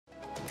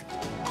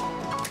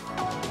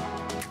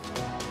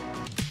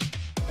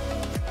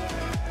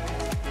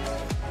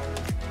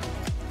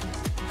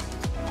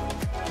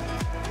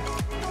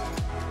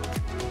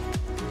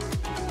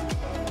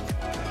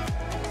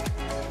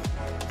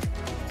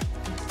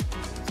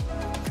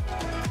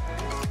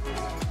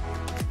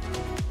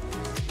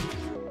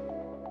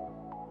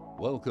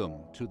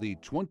Welcome to the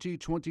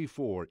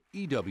 2024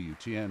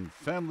 EWTN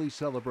Family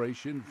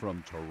Celebration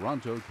from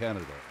Toronto,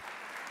 Canada.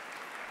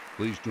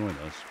 Please join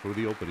us for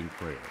the opening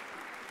prayer,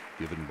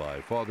 given by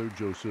Father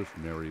Joseph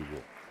Mary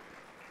Wolfe.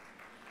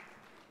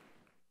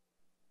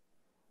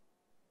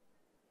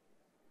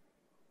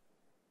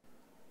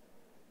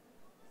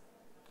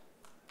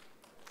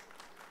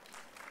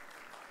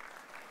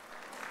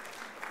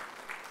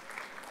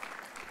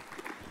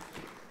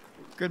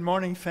 Good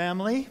morning,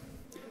 family.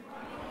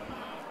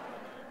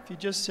 If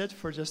you just sit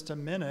for just a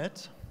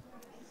minute,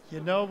 you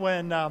know,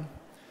 when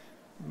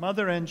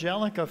Mother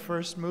Angelica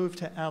first moved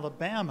to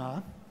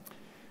Alabama,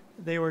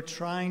 they were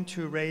trying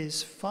to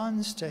raise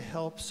funds to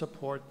help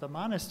support the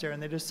monastery,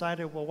 and they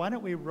decided, well, why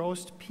don't we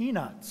roast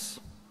peanuts?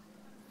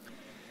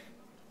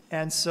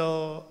 And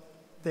so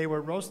they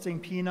were roasting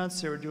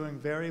peanuts. They were doing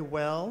very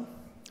well.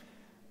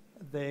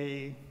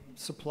 They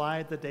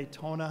supplied the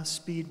Daytona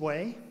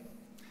Speedway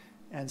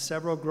and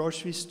several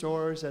grocery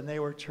stores, and they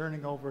were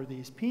turning over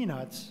these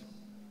peanuts.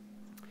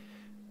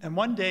 And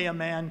one day a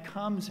man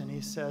comes and he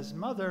says,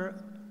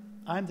 "Mother,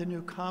 I'm the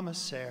new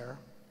commissaire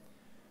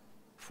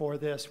for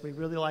this. We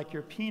really like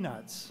your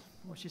peanuts."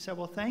 Well, she said,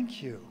 "Well,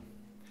 thank you."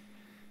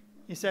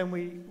 He said,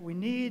 we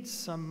need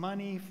some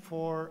money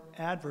for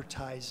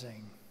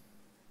advertising.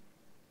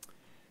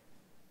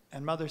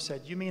 And Mother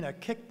said, "You mean a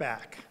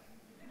kickback?"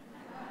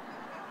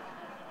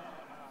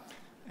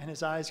 And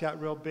his eyes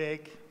got real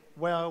big.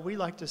 "Well, we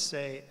like to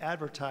say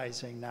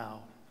advertising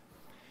now."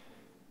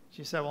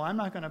 She said, "Well, I'm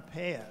not going to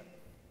pay it.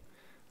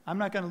 I'm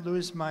not going to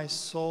lose my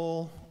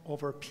soul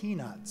over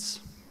peanuts."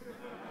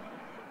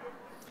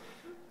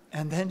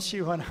 And then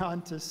she went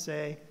on to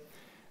say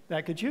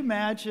that, could you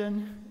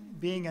imagine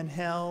being in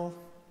hell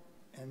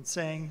and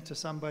saying to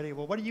somebody,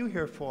 "Well, what are you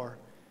here for?"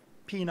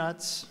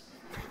 "Peanuts."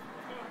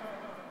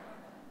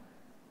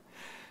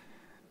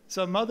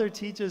 So Mother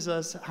teaches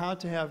us how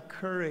to have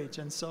courage,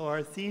 and so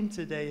our theme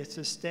today is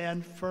to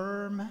stand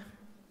firm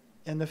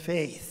in the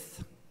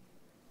faith.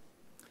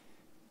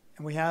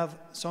 And we have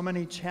so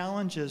many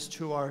challenges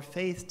to our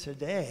faith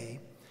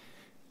today,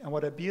 and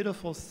what a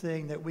beautiful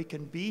thing that we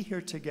can be here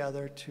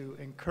together to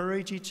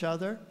encourage each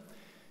other.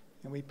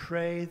 And we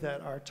pray that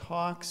our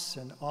talks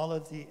and all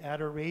of the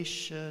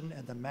adoration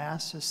and the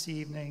Mass this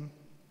evening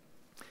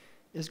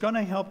is going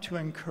to help to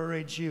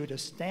encourage you to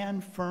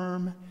stand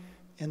firm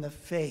in the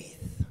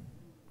faith.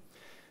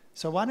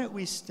 So why don't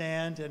we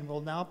stand, and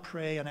we'll now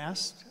pray and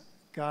ask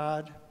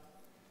God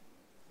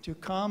to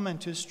come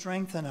and to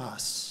strengthen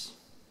us,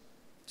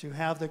 to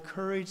have the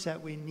courage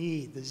that we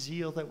need, the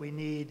zeal that we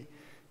need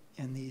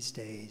in these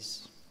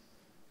days.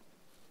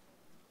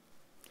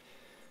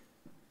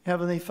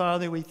 Heavenly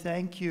Father, we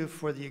thank you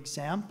for the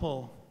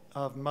example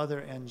of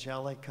Mother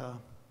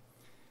Angelica.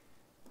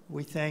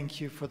 We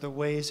thank you for the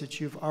ways that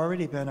you've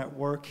already been at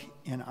work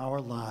in our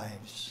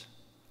lives,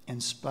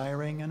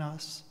 inspiring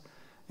us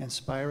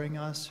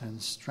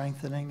and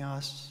strengthening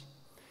us,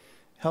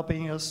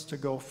 helping us to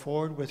go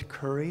forward with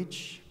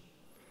courage.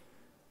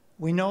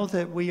 We know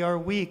that we are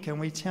weak and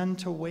we tend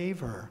to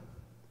waver.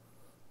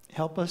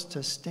 Help us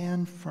to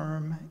stand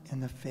firm in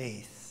the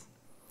faith,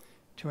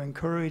 to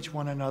encourage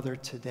one another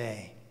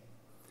today.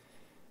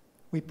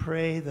 We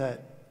pray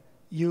that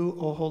you,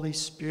 O Holy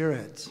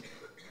Spirit,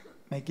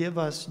 may give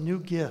us new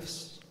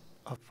gifts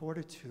of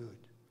fortitude.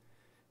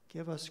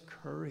 Give us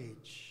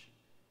courage.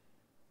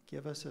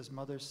 Give us, as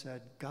Mother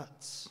said,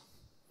 guts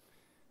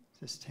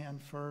to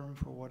stand firm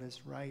for what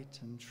is right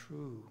and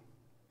true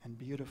and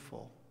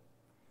beautiful.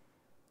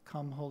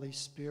 Come, Holy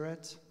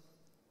Spirit,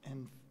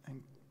 and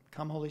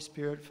come, Holy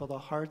Spirit, fill the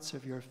hearts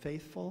of your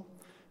faithful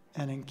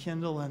and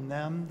enkindle in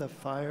them the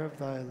fire of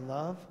thy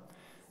love.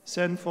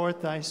 Send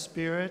forth thy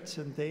Spirit,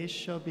 and they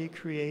shall be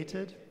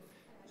created,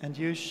 and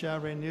you shall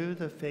renew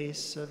the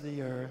face of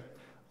the earth.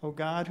 O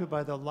God, who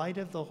by the light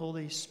of the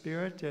Holy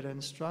Spirit did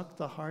instruct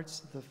the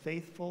hearts of the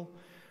faithful,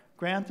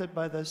 grant that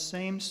by the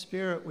same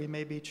Spirit we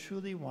may be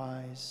truly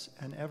wise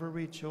and ever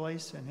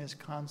rejoice in his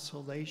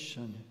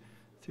consolation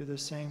through the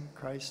same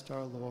Christ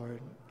our Lord.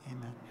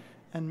 Amen.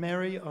 And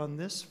Mary, on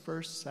this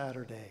first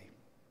Saturday,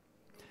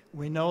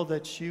 we know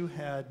that you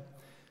had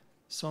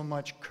so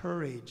much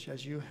courage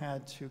as you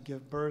had to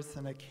give birth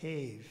in a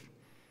cave,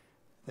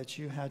 that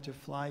you had to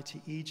fly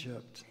to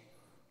Egypt,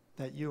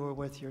 that you were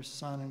with your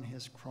Son and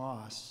his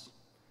cross.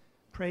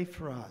 Pray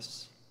for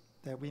us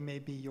that we may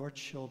be your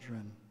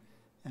children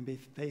and be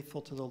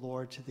faithful to the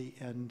Lord to the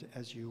end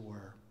as you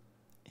were.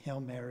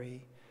 Hail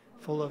Mary,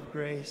 full of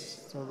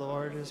grace, the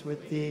Lord is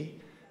with thee.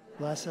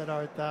 Blessed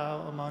art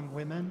thou among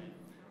women.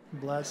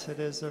 Blessed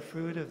is the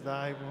fruit of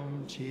thy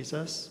womb,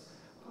 Jesus.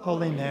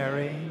 Holy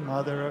Mary,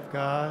 Mother of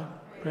God,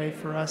 pray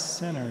for us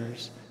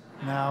sinners,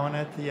 now and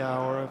at the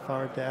hour of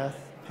our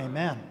death.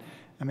 Amen.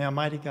 And may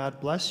Almighty God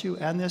bless you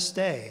and this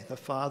day, the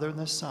Father and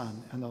the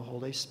Son and the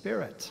Holy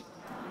Spirit.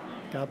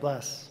 God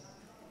bless.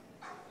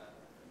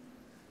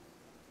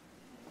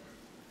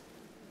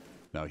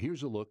 Now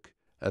here's a look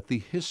at the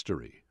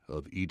history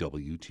of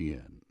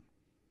EWTN.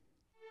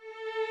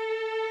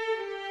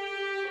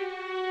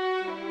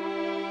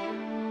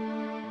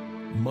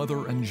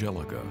 Mother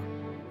Angelica,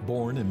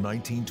 Born in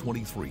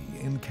 1923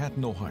 in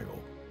Canton, Ohio,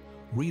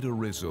 Rita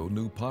Rizzo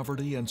knew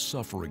poverty and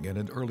suffering at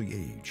an early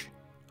age.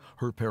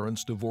 Her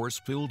parents' divorce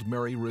filled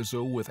Mary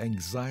Rizzo with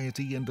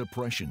anxiety and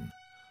depression,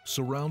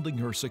 surrounding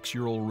her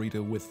 6-year-old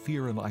Rita with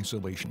fear and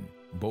isolation,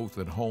 both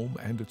at home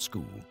and at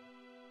school.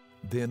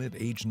 Then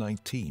at age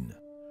 19,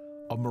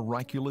 a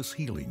miraculous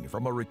healing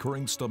from a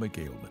recurring stomach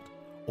ailment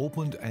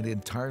opened an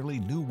entirely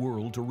new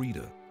world to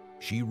Rita.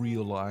 She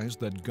realized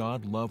that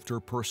God loved her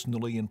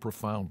personally and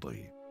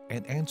profoundly,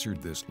 and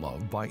answered this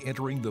love by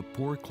entering the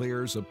Poor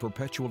Clares of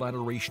Perpetual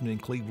Adoration in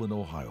Cleveland,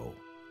 Ohio,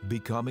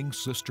 becoming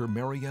Sister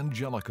Mary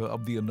Angelica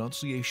of the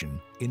Annunciation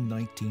in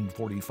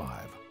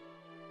 1945.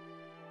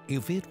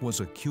 If it was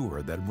a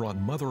cure that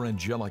brought Mother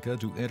Angelica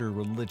to enter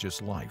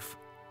religious life,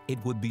 it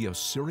would be a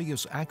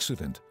serious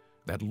accident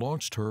that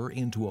launched her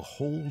into a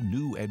whole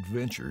new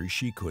adventure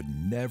she could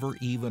never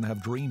even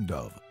have dreamed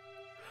of.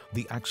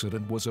 The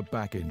accident was a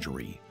back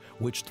injury,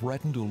 which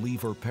threatened to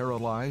leave her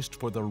paralyzed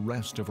for the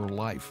rest of her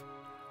life.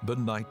 The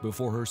night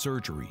before her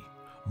surgery,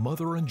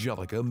 Mother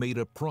Angelica made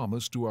a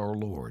promise to our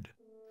Lord.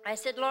 I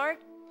said, Lord,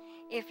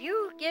 if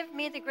you give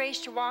me the grace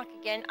to walk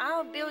again,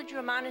 I'll build you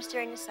a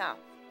monastery in the South.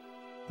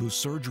 The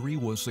surgery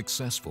was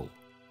successful,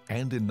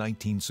 and in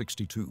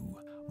 1962,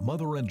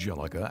 Mother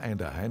Angelica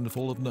and a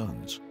handful of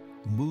nuns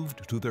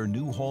moved to their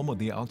new home on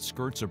the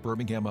outskirts of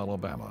Birmingham,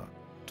 Alabama,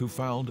 to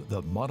found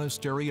the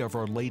Monastery of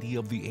Our Lady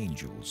of the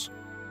Angels.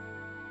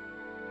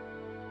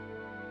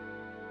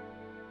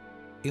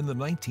 In the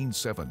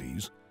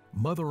 1970s,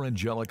 Mother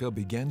Angelica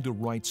began to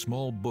write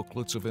small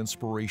booklets of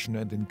inspiration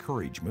and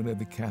encouragement in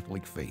the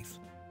Catholic faith.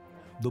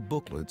 The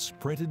booklets,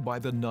 printed by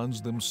the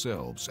nuns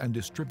themselves and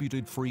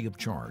distributed free of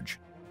charge,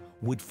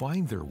 would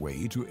find their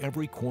way to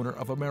every corner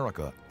of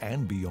America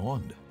and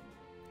beyond.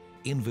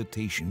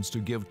 Invitations to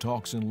give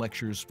talks and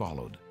lectures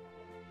followed.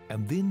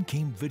 And then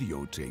came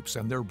videotapes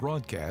and their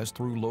broadcast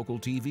through local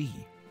TV.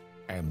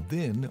 And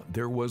then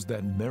there was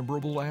that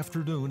memorable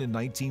afternoon in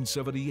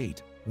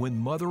 1978 when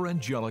Mother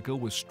Angelica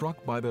was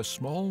struck by the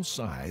small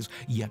size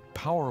yet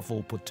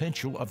powerful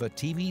potential of a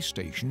TV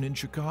station in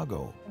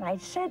Chicago. And I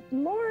said,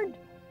 Lord,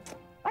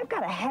 I've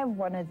got to have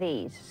one of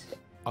these.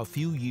 A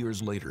few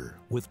years later,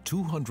 with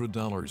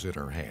 $200 in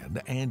her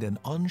hand and an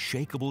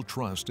unshakable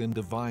trust in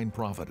divine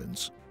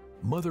providence,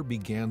 Mother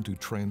began to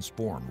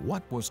transform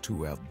what was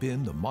to have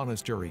been the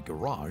monastery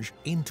garage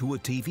into a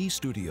TV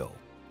studio.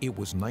 It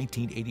was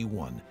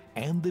 1981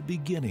 and the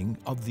beginning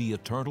of the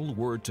Eternal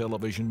Word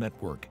Television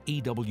Network,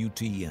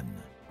 EWTN.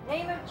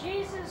 Name of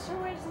Jesus,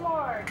 who is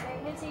Lord,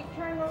 may his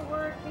eternal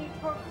word be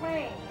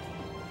proclaimed.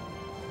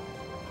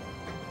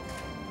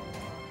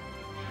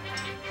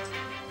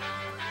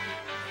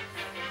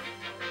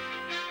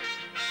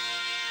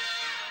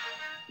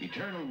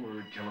 Eternal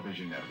Word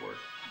Television Network,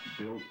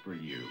 built for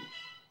you.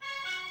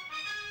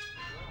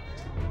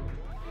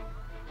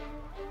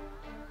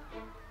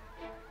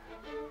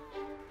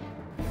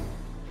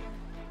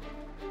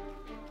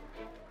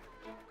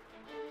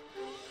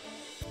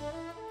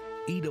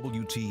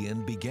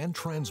 EWTN began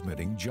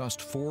transmitting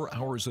just 4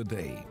 hours a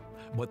day,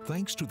 but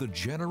thanks to the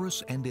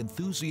generous and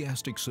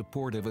enthusiastic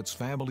support of its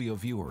family of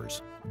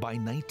viewers, by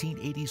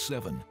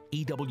 1987,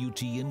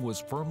 EWTN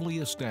was firmly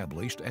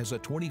established as a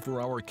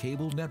 24-hour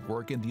cable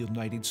network in the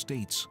United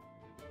States.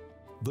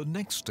 The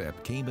next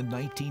step came in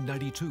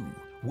 1992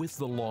 with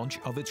the launch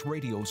of its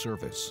radio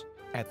service.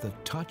 At the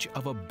touch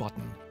of a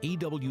button,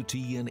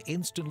 EWTN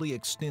instantly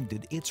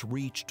extended its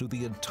reach to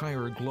the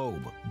entire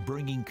globe,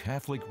 bringing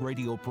Catholic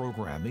radio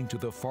programming to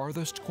the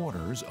farthest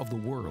corners of the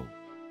world.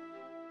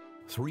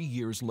 3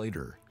 years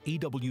later,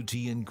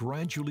 EWTN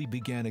gradually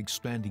began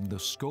expanding the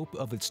scope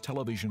of its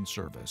television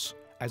service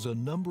as a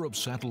number of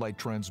satellite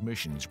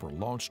transmissions were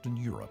launched in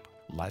Europe,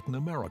 Latin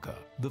America,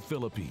 the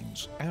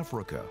Philippines,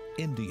 Africa,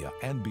 India,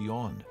 and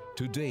beyond,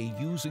 today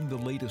using the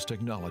latest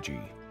technology.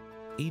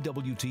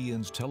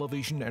 EWTN's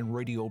television and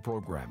radio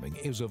programming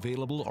is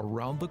available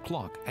around the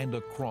clock and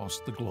across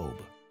the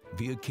globe,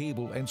 via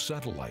cable and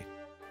satellite,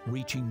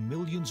 reaching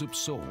millions of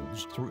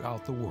souls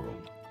throughout the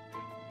world.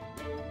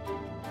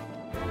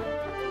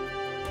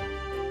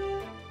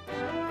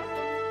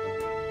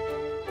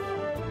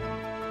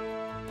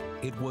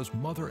 It was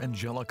Mother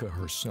Angelica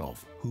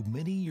herself who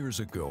many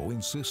years ago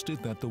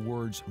insisted that the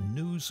words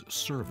news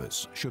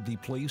service should be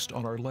placed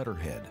on our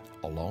letterhead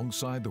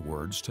alongside the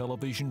words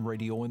television,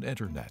 radio, and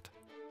internet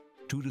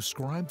to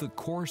describe the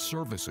core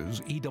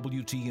services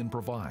EWTN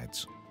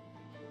provides.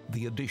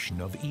 The addition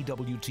of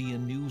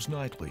EWTN News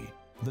Nightly,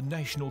 the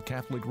National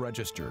Catholic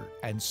Register,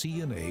 and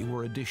CNA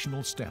were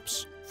additional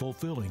steps,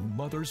 fulfilling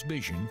Mother's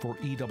vision for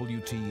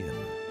EWTN.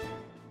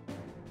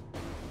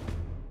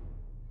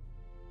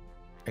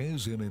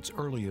 As in its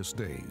earliest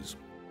days,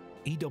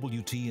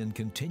 EWTN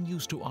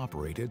continues to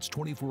operate its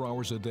 24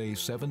 hours a day,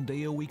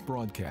 7-day-a-week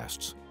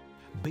broadcasts,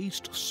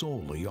 based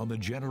solely on the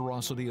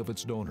generosity of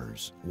its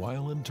donors,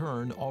 while in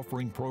turn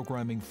offering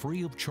programming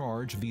free of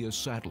charge via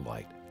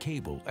satellite,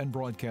 cable, and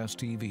broadcast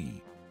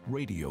TV,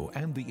 radio,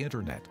 and the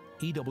internet,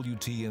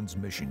 EWTN's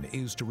mission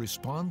is to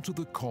respond to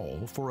the call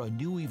for a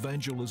new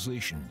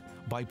evangelization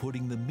by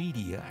putting the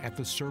media at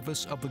the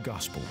service of the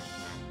gospel.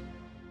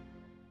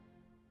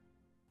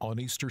 On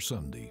Easter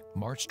Sunday,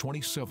 March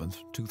 27,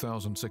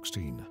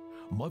 2016,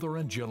 Mother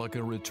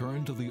Angelica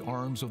returned to the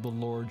arms of the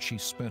Lord she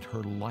spent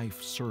her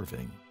life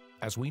serving.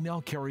 As we now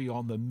carry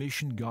on the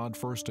mission God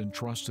first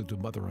entrusted to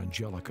Mother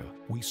Angelica,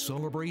 we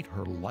celebrate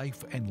her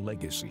life and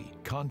legacy,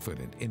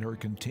 confident in her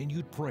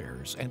continued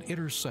prayers and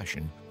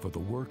intercession for the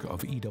work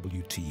of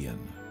EWTN.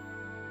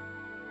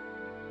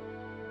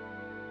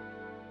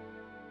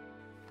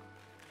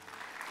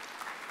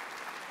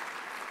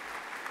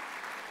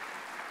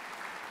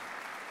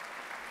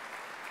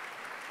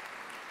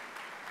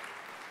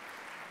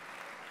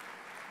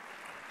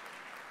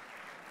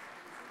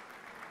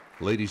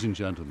 Ladies and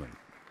gentlemen,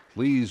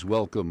 please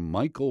welcome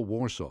Michael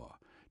Warsaw,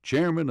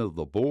 Chairman of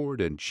the Board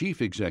and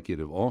Chief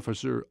Executive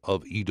Officer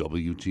of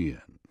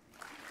EWTN.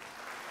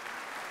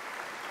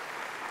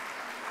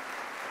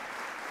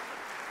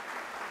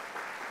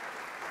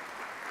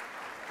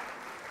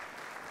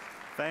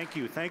 Thank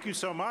you. Thank you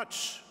so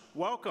much.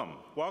 Welcome.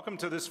 Welcome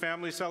to this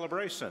family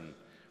celebration.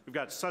 We've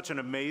got such an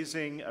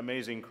amazing,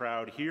 amazing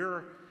crowd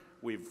here.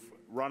 We've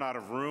run out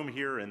of room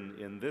here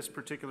in this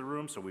particular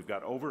room, so we've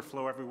got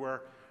overflow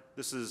everywhere.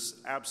 This is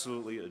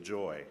absolutely a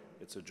joy.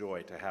 It's a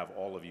joy to have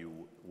all of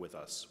you with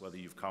us, whether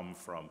you've come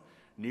from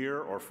near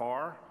or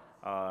far.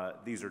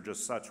 These are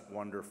just such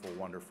wonderful,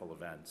 wonderful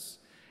events.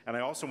 And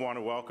I also want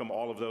to welcome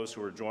all of those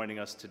who are joining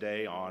us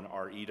today on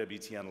our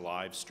EWTN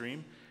live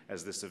stream,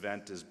 as this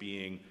event is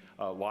being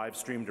live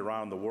streamed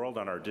around the world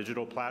on our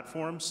digital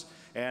platforms,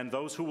 and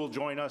those who will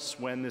join us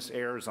when this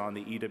airs on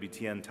the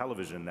EWTN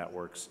television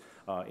networks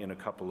in a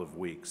couple of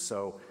weeks.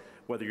 So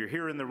whether you're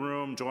here in the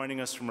room,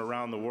 joining us from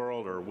around the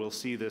world, or we'll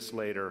see this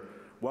later,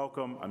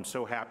 welcome. I'm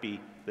so happy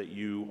that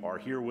you are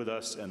here with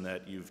us and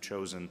that you've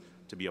chosen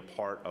to be a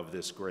part of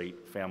this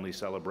great family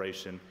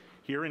celebration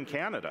here in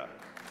Canada.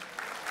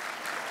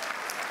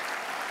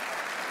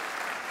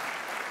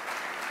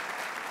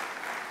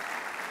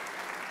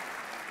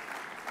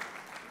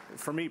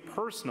 For me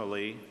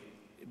personally,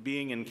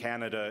 being in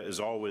Canada is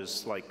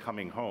always like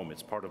coming home.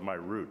 It's part of my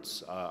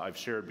roots. I've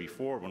shared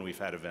before when we've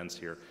had events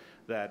here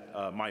that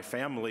my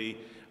family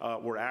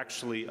were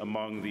actually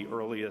among the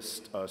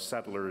earliest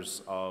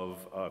settlers of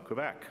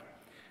Quebec.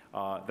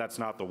 That's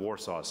not the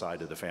Warsaw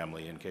side of the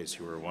family, in case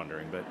you were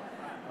wondering.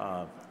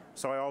 But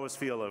so I always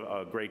feel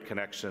a great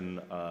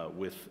connection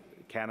with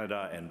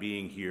Canada and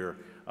being here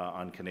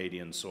on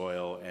Canadian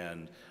soil.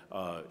 And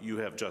you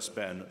have just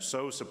been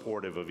so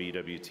supportive of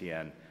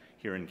EWTN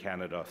here in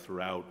Canada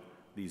throughout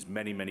these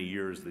many, many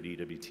years that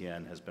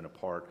EWTN has been a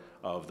part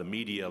of the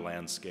media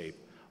landscape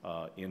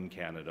in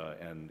Canada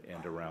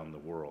and around the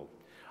world.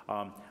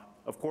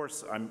 Of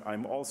course,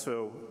 I'm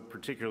also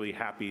particularly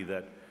happy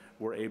that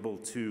we're able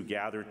to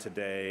gather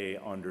today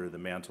under the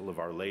mantle of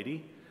Our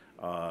Lady,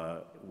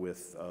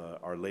 with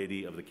Our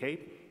Lady of the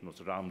Cape,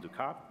 Notre Dame du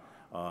Cap.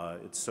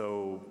 It's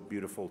so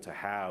beautiful to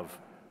have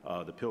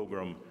the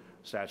Pilgrim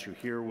statue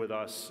here with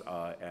us,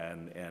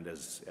 and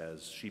as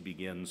she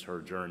begins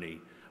her journey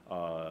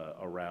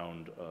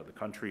around the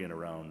country and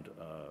around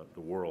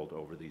the world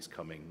over these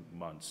coming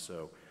months.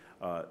 So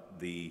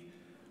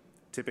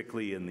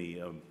typically in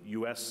the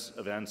U.S.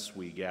 events,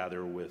 we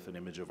gather with an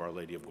image of Our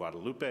Lady of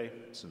Guadalupe,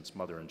 since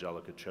Mother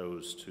Angelica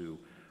chose to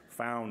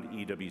found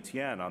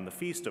EWTN on the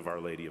Feast of Our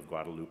Lady of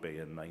Guadalupe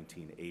in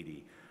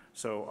 1980.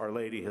 So Our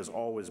Lady has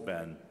always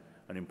been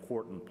an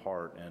important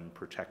part and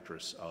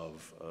protectress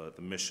of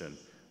the mission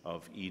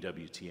of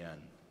EWTN.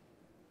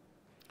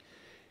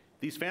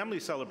 These family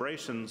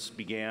celebrations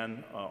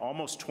began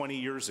almost 20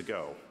 years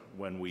ago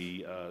when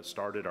we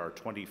started our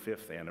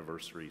 25th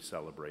anniversary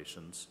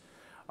celebrations.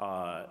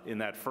 In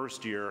that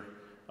first year,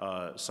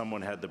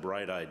 someone had the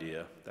bright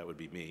idea, that would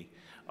be me,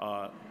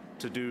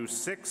 to do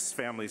 6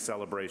 family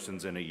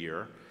celebrations in a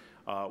year.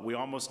 We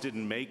almost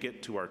didn't make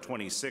it to our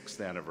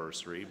 26th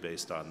anniversary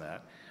based on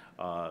that.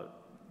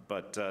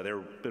 But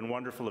there have been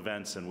wonderful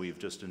events, and we've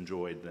just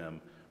enjoyed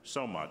them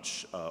so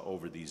much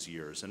over these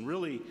years. And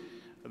really,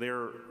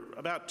 they're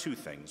about 2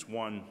 things.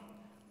 One,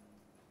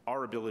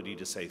 our ability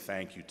to say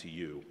thank you to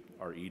you,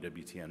 our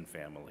EWTN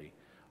family,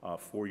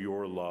 for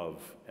your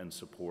love and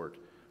support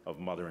of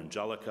Mother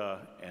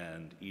Angelica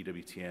and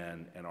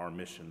EWTN and our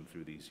mission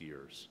through these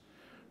years.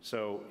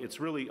 So it's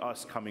really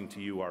us coming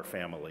to you, our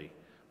family,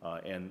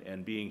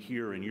 and being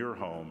here in your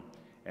home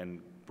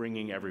and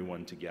bringing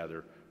everyone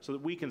together so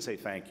that we can say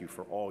thank you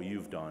for all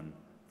you've done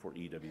for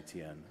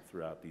EWTN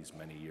throughout these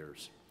many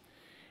years.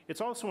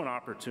 It's also an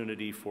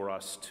opportunity for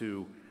us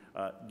to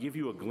give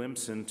you a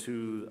glimpse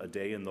into a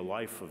day in the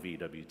life of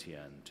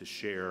EWTN, to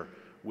share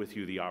with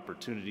you the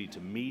opportunity to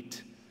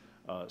meet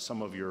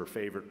some of your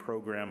favorite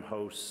program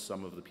hosts,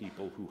 some of the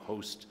people who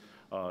host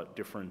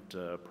different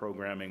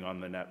programming on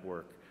the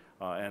network,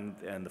 and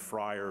the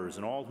friars,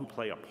 and all who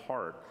play a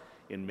part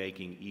in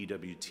making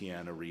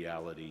EWTN a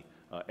reality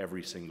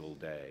every single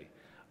day.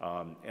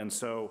 And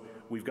so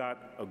we've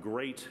got a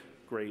great,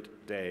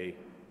 great day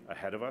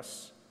ahead of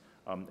us.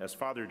 As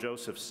Father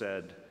Joseph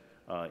said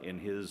in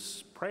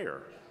his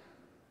prayer.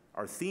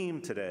 Our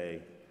theme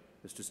today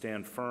is to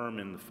stand firm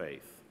in the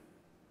faith.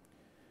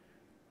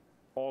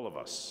 All of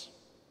us,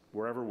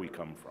 wherever we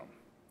come from,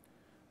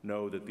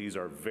 know that these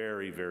are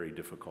very, very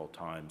difficult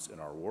times in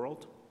our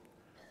world.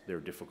 They're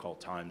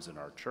difficult times in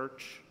our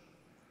church.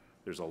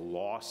 There's a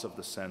loss of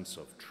the sense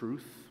of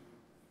truth,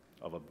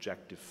 of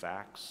objective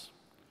facts.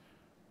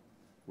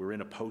 We're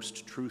in a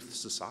post-truth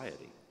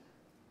society.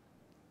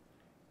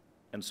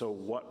 And so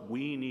what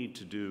we need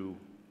to do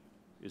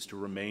is to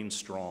remain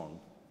strong,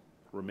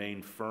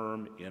 remain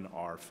firm in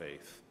our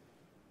faith.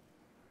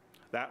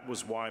 That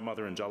was why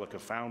Mother Angelica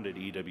founded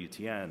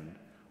EWTN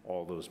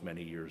all those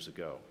many years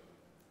ago,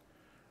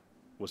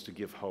 was to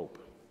give hope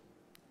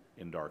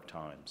in dark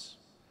times,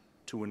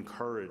 to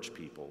encourage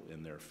people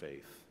in their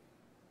faith,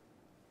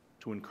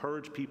 to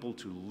encourage people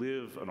to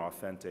live an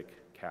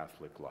authentic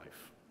Catholic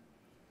life.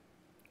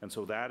 And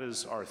so that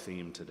is our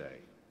theme today.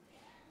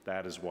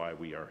 That is why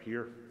we are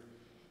here.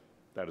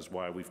 That is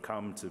why we've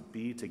come to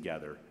be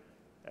together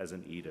as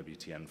an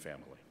EWTN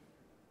family.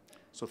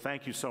 So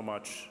thank you so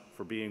much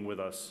for being with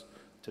us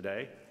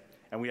today.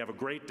 And we have a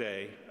great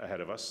day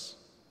ahead of us,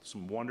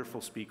 some wonderful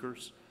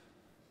speakers.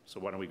 So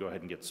why don't we go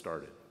ahead and get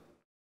started?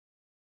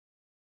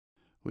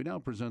 We now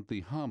present the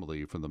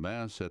homily from the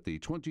Mass at the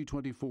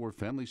 2024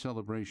 Family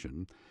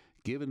Celebration,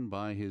 given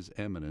by His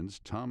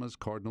Eminence Thomas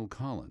Cardinal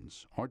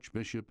Collins,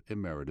 Archbishop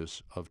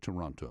Emeritus of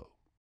Toronto.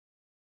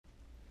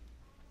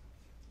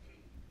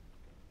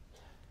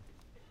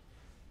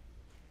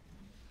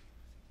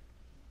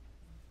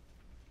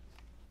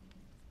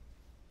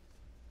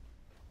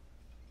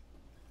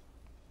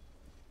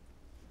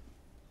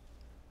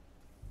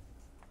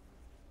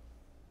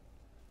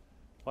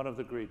 One of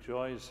the great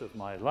joys of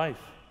my life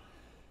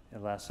in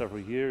the last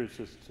several years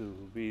is to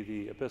be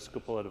the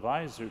Episcopal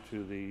advisor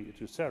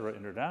to Serra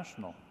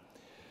International.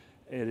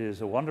 It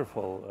is a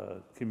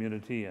wonderful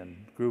community and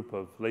group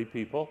of lay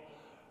people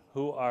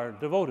who are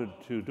devoted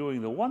to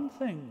doing the one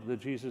thing that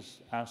Jesus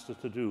asked us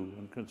to do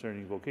in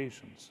concerning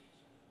vocations.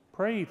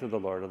 Pray to the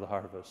Lord of the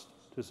harvest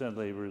to send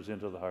laborers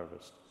into the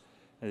harvest.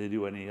 And they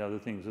do any other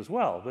things as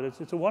well, but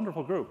it's a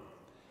wonderful group.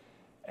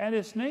 And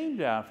it's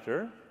named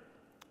after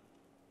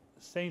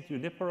Saint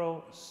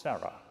Junipero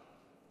Serra.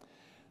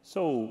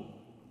 So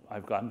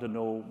I've gotten to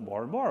know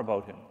more and more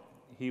about him.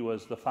 He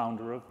was the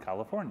founder of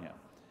California.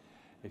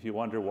 If you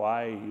wonder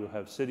why you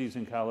have cities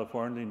in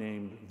California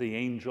named the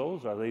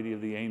Angels, Our Lady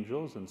of the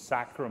Angels, and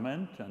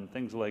Sacrament, and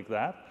things like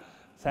that,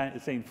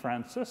 St.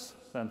 Francis,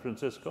 San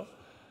Francisco,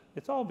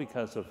 it's all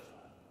because of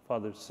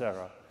Father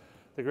Serra,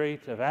 the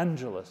great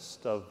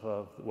evangelist of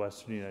the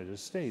Western United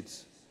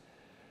States.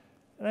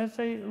 And as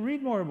I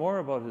read more and more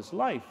about his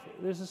life,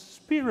 there's a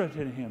spirit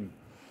in him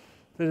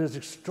that is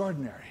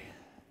extraordinary.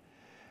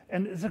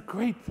 And it's a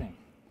great thing.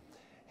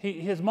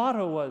 His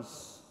motto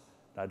was,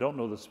 I don't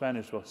know the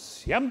Spanish, well,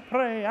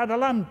 siempre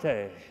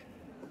adelante.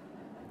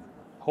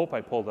 Hope I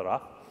pulled it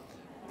off.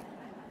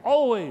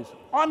 Always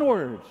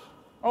onward,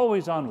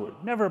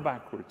 never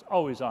backwards,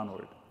 always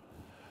onward.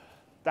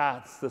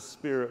 That's the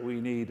spirit we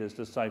need as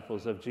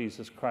disciples of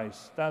Jesus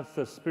Christ. That's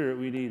the spirit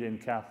we need in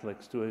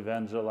Catholics to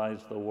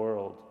evangelize the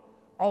world.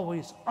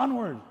 Always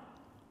onward.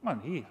 Well,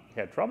 he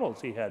had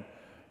troubles.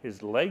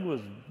 His leg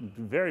was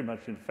very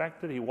much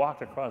infected. He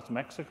walked across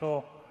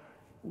Mexico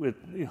with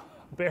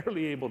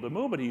barely able to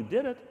move, but he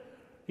did it.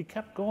 He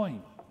kept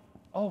going.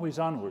 Always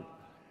onward.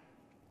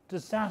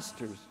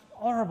 Disasters,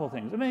 horrible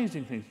things,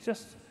 amazing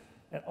things.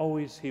 And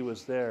always he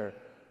was there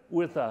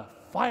with a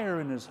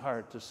fire in his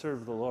heart to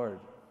serve the Lord.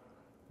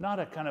 Not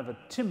a kind of a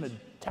timid,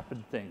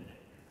 tepid thing.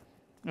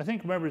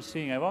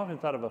 I've often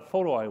thought of a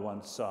photo I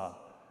once saw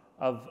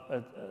of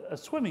a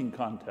swimming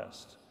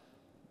contest.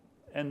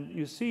 And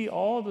you see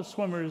all the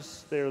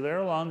swimmers, they're there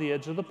along the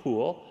edge of the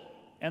pool,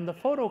 and the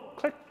photo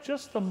clicked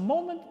just the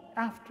moment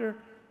after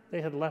they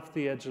had left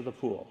the edge of the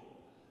pool.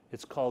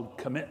 It's called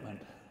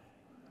commitment.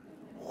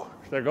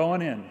 They're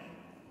going in.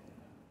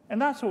 And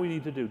that's what we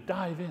need to do,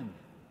 dive in.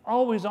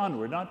 Always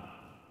onward,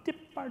 not dip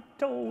our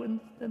toe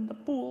in the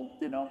pool,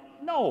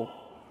 No.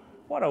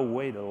 What a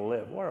way to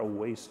live. What a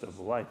waste of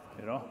life,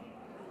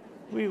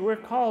 We're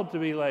called to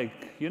be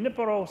like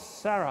Junipero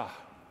Serra,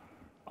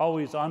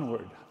 always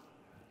onward.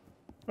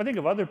 I think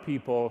of other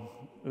people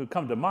who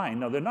come to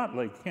mind. No, they're not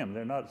like him.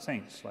 They're not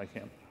saints like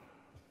him.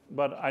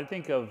 But I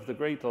think of the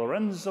great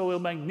Lorenzo il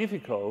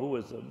Magnifico, who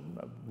was a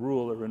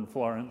ruler in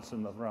Florence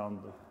around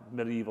the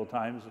medieval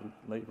times,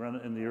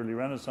 in the early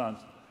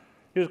Renaissance.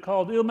 He was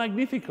called Il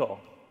Magnifico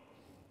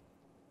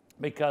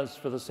because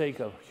for the sake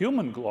of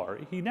human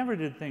glory, he never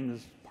did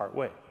things part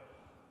way.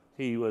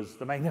 He was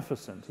the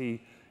magnificent.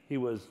 He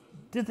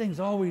did things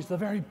always the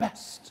very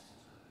best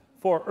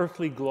for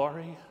earthly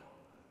glory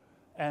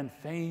and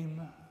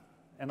fame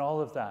and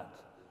all of that.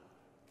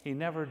 He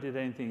never did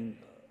anything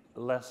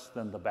less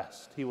than the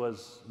best. He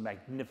was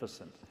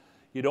magnificent.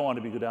 You don't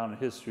want to go down in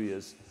history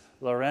as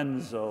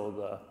Lorenzo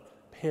the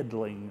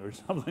piddling or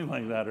something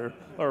like that, or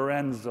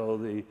Lorenzo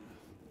the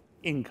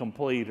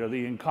incomplete or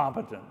the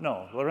incompetent.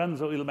 No,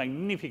 Lorenzo il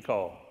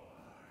Magnifico.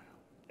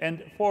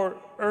 And for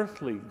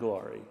earthly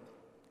glory,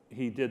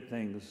 he did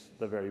things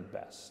the very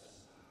best.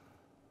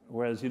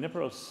 Whereas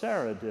Junipero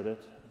Serra did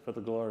it for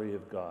the glory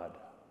of God.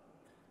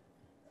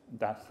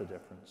 That's the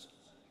difference.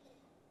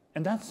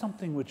 And that's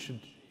something which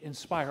should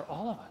inspire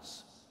all of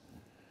us.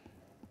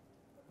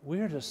 We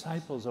are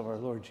disciples of our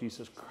Lord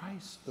Jesus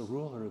Christ, the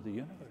ruler of the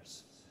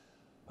universe,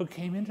 who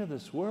came into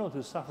this world,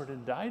 who suffered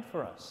and died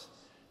for us.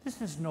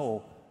 This is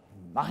no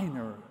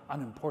minor,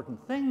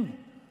 unimportant thing.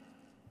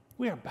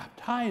 We are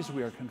baptized,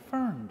 we are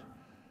confirmed.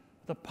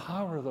 The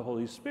power of the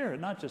Holy Spirit,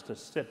 not just to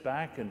sit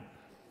back and,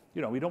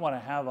 we don't want to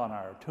have on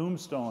our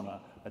tombstone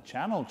a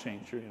channel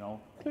changer,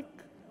 click,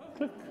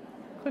 click,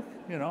 click,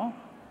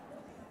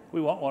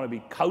 We won't want to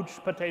be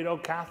couch potato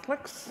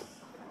Catholics.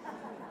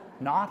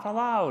 Not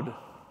allowed.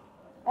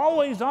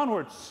 Always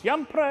onward,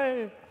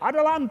 siempre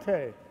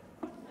adelante.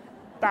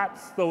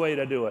 That's the way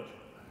to do it.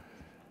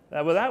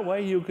 Well, that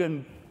way you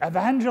can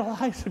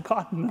evangelize a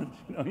continent.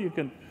 You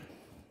can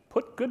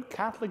put good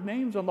Catholic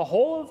names on the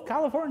whole of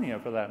California,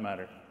 for that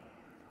matter.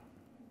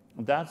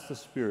 That's the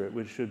spirit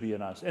which should be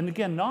in us. And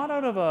again, not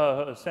out of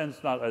a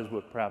sense, not as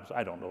with perhaps,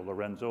 I don't know,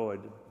 Lorenzo,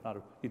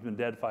 he's been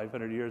dead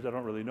 500 years, I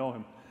don't really know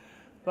him.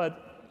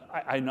 But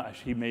I know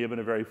he may have been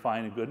a very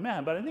fine and good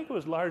man, but I think it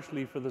was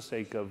largely for the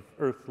sake of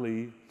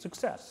earthly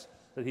success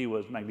that he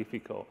was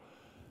magnifico.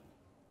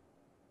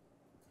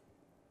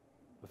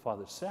 But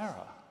Father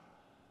Serra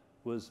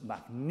was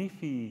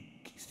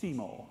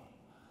magnificissimo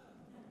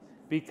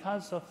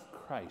because of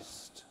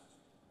Christ.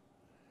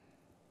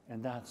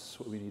 And that's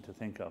what we need to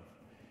think of.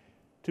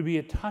 To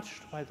be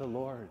touched by the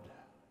Lord.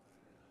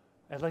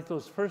 And like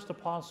those first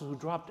apostles who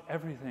dropped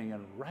everything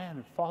and ran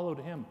and followed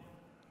him.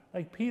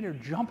 Like Peter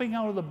jumping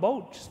out of the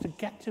boat just to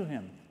get to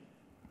him.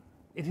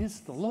 It is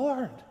the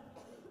Lord.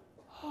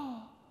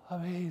 Oh,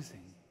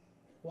 amazing.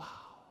 Wow.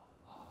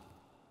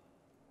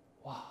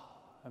 Wow,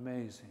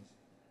 amazing.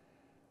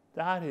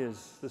 That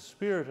is the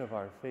spirit of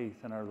our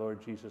faith in our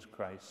Lord Jesus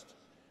Christ.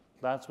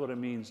 That's what it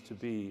means to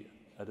be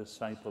a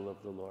disciple of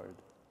the Lord.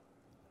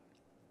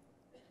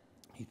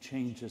 He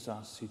changes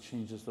us. He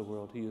changes the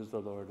world. He is the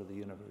Lord of the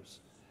universe.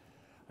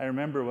 I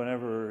remember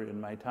whenever, in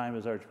my time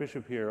as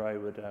Archbishop here, I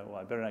would,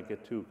 I better not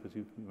get too, because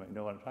you might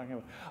know what I'm talking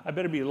about. I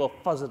better be a little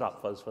fuzzed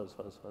up, fuzz.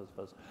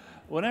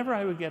 Whenever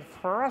I would get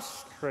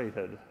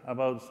frustrated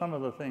about some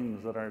of the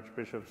things that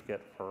archbishops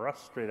get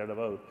frustrated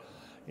about,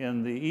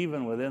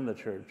 even within the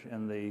church,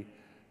 in the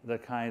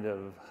kind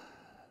of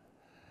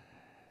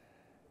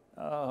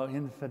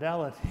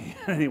infidelity.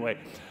 Anyway,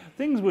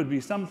 things would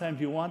be, sometimes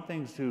you want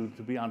things to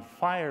be on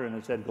fire, and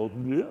instead go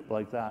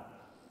like that.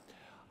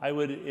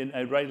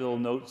 I'd write little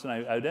notes, and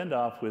I'd end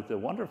off with a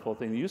wonderful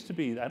thing. It used to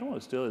be, I don't know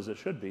if it still is, it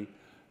should be,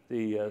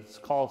 the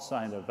call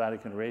sign of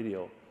Vatican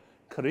Radio.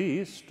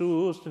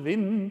 Christus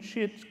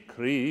vincit,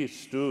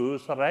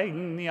 Christus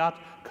regnat,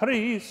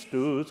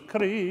 Christus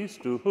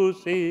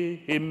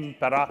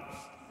imperat.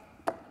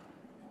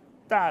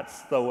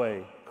 That's the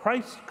way.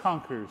 Christ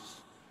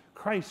conquers,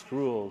 Christ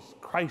rules,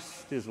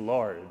 Christ is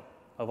Lord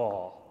of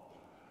all.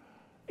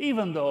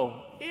 Even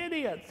though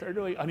idiots are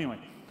doing, anyway.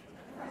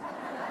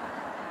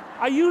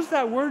 I use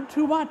that word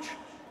too much.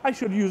 I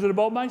should use it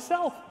about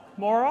myself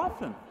more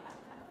often.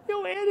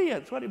 You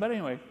idiots. But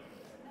anyway,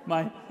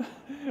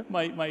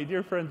 my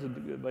dear friends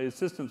and my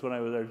assistants when I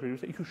was there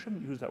say, you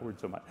shouldn't use that word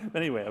so much.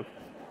 But anyway,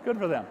 good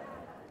for them.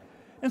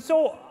 And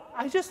so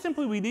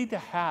we need to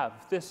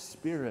have this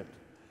spirit,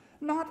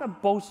 not a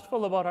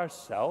boastful about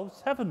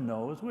ourselves. Heaven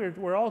knows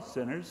we're all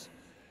sinners.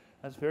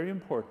 That's very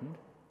important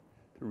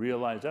to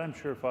realize that. I'm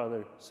sure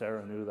Father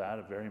Serra knew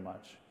that very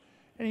much.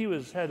 And he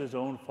had his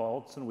own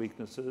faults and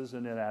weaknesses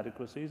and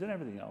inadequacies and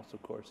everything else,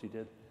 of course he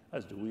did,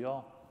 as do we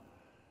all.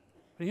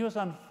 But he was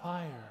on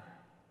fire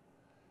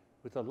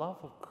with the love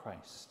of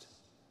Christ.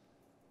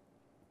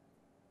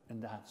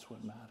 And that's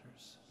what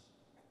matters.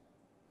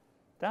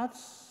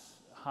 That's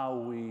how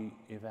we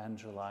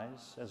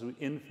evangelize, as we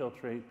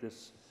infiltrate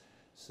this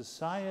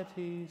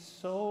society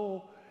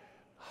so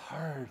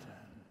hardened,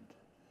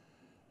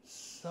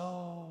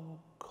 so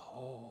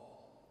cold,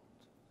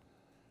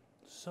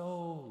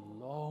 so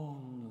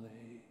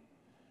lonely,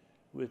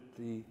 with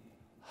the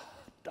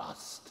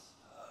dust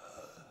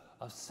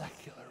of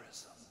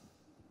secularism.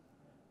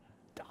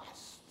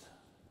 Dust.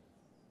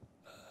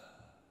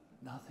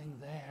 Nothing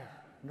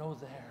there. No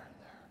there.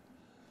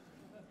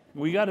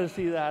 We got to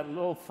see that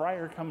little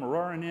friar come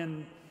roaring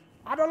in,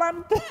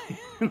 adelante,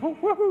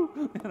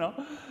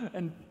 woohoo,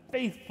 and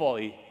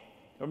faithfully.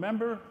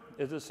 Remember,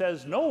 as it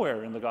says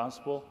nowhere in the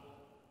gospel,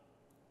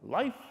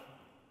 life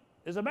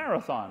is a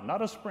marathon,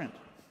 not a sprint.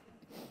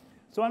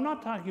 So I'm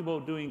not talking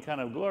about doing kind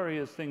of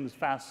glorious things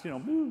fast,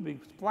 big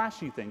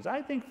flashy things.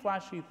 I think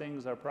flashy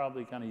things are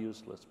probably kind of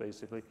useless,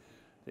 basically.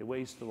 They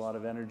waste a lot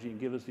of energy and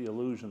give us the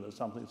illusion that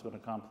something's been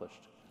accomplished.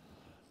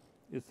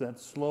 It's that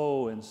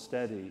slow and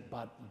steady,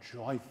 but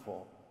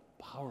joyful,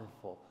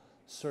 powerful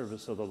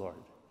service of the Lord.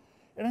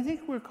 And I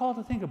think we're called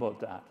to think about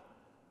that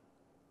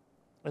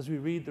as we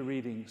read the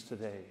readings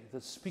today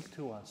that speak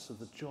to us of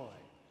the joy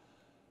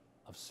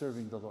of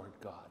serving the Lord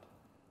God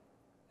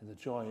and the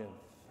joy of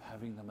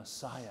having the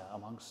Messiah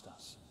amongst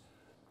us.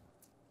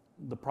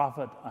 the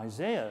prophet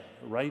Isaiah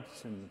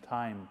writes in the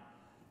time,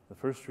 the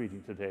first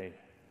reading today,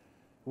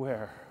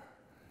 where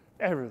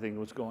everything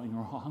was going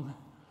wrong.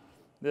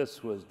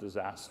 This was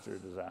disaster,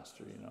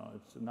 you know.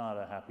 It's not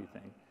a happy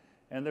thing.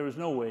 And there was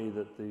no way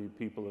that the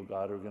people of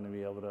God were going to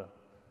be able to,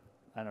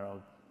 I don't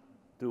know,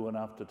 do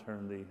enough to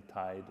turn the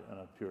tide in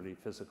a purely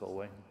physical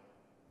way.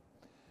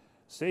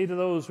 Say to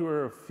those who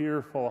are of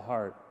fearful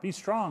heart, be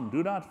strong,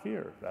 do not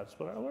fear. That's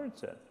what our Lord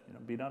said, you know,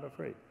 be not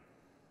afraid.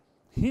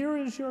 Here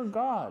is your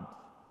God.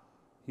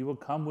 He will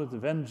come with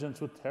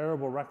vengeance, with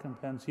terrible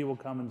recompense. He will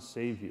come and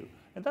save you.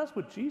 And that's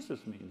what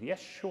Jesus means.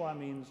 Yeshua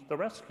means the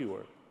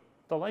rescuer,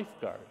 the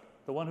lifeguard,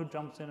 the one who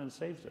jumps in and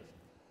saves us.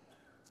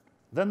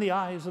 Then the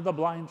eyes of the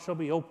blind shall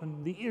be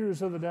opened, the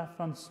ears of the deaf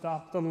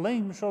unstopped, the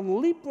lame shall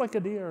leap like a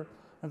deer,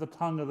 and the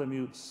tongue of the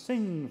mute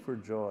sing for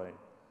joy.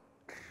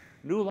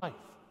 New life.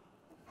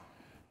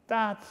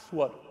 That's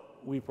what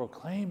we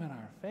proclaim in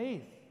our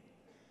faith.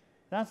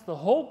 That's the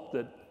hope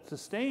that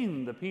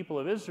sustained the people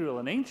of Israel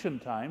in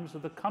ancient times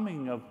of the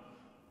coming of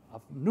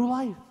new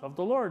life, of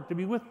the Lord to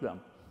be with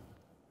them.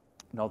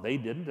 No, they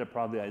didn't. They're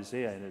probably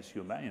Isaiah in his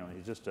humanity. You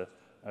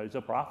know, he's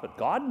a prophet.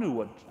 God knew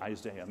what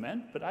Isaiah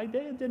meant, but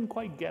Isaiah didn't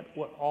quite get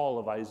what all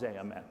of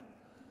Isaiah meant.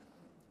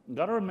 You've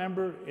got to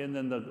remember,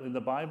 in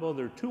the Bible,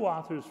 there are two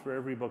authors for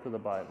every book of the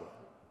Bible.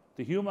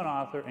 The human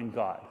author and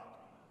God.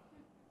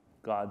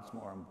 God's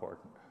more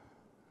important.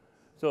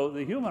 So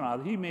the human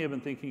author, he may have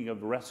been thinking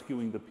of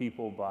rescuing the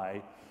people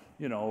by,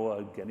 you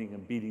know, getting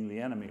and beating the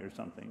enemy or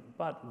something.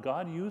 But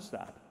God used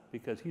that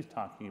because he's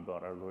talking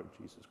about our Lord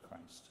Jesus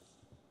Christ.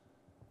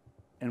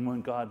 And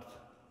when God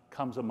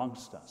comes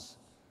amongst us,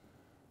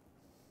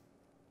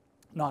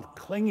 not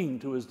clinging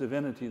to his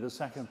divinity, the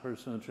second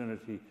person of the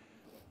Trinity,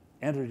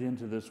 entered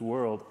into this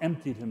world,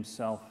 emptied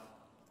himself,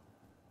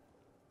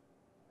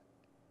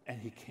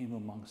 and he came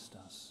amongst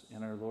us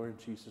in our Lord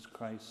Jesus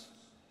Christ,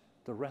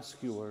 the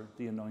rescuer,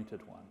 the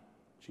anointed one,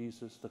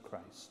 Jesus the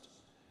Christ.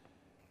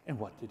 And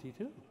what did he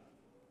do?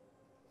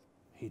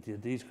 He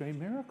did these great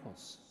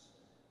miracles.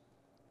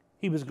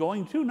 He was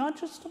going to, not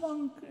just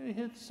among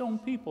his own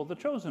people, the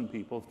chosen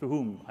people to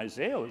whom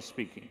Isaiah was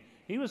speaking.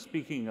 He was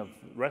speaking of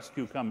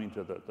rescue coming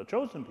to the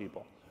chosen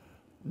people.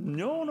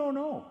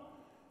 No.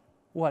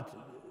 What?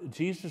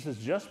 Jesus has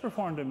just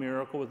performed a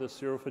miracle with a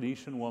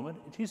Syrophoenician woman.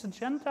 She's a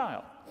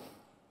Gentile.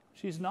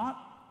 She's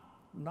not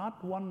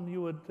one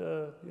you would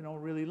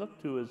really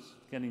look to as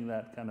getting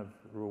that kind of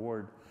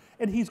reward.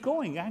 And he's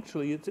going,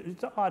 actually,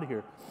 it's odd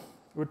here.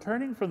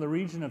 Returning from the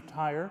region of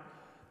Tyre,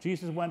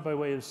 Jesus went by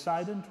way of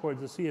Sidon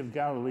towards the Sea of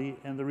Galilee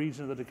and the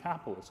region of the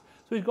Decapolis.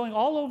 So he's going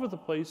all over the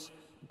place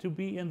to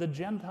be in the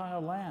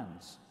Gentile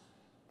lands,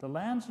 the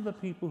lands of the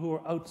people who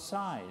are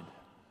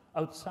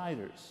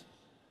outsiders.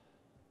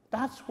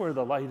 That's where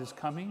the light is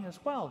coming as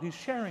well. He's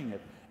sharing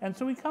it. And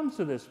so he comes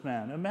to this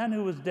man, a man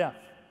who was deaf,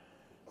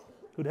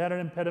 who'd had an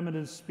impediment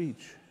in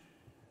speech.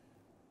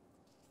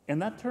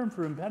 And that term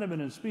for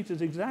impediment in speech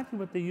is exactly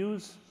what they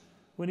use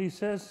when he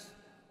says,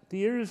 the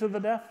ears of the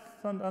deaf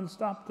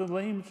unstopped, the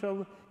lame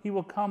he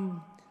will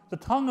come, the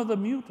tongue of the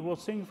mute will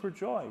sing for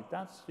joy.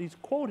 He's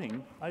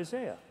quoting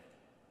Isaiah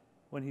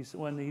when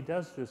he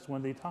does this,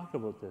 when they talk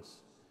about this.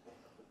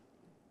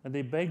 And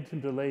they begged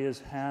him to lay his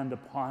hand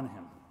upon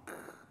him.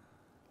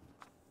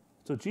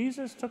 So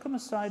Jesus took him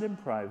aside in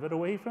private,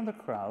 away from the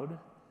crowd.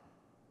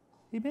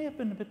 He may have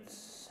been a bit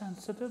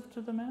sensitive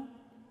to the man.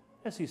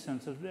 Yes, he's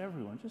sensitive to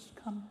everyone. Just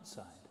come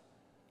aside.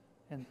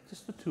 And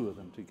just the two of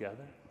them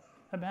together.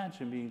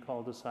 Imagine being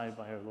called aside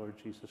by our Lord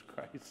Jesus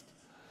Christ.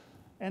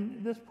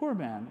 And this poor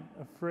man,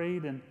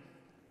 afraid, and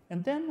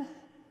then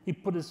he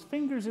put his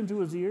fingers into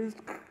his ears,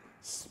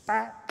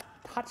 spat,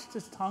 touched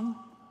his tongue.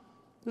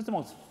 This is the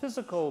most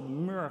physical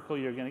miracle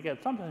you're going to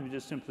get. Sometimes he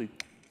just simply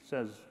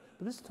says,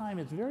 but this time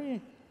it's very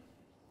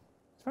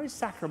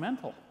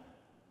sacramental.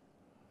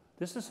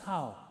 This is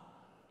how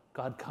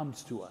God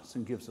comes to us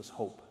and gives us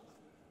hope.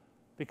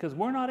 Because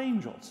we're not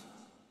angels.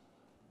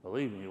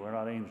 Believe me, we're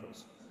not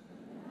angels.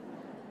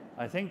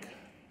 I think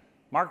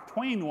Mark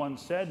Twain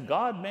once said,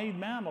 God made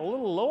man a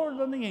little lower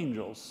than the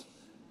angels.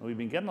 And we've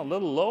been getting a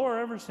little lower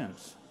ever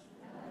since.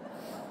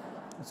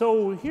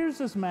 So here's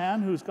this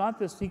man who's got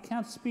this, he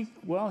can't speak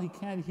well, he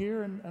can't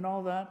hear and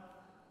all that.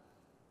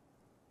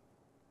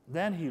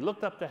 Then he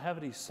looked up to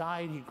heaven, he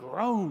sighed, he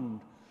groaned.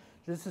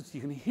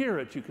 You can hear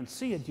it, you can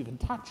see it, you can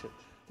touch it.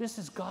 This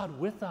is God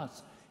with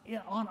us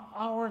on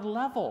our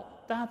level.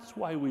 That's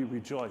why we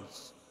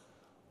rejoice.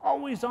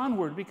 Always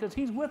onward, because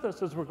he's with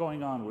us as we're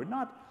going onward.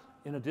 Not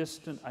in a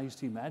distant,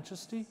 icy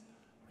majesty,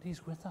 but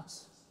he's with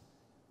us.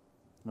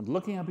 And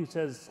looking up, he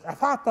says,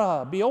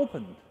 Ephata, be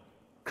opened.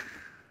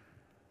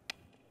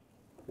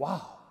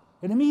 Wow.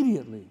 And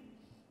immediately,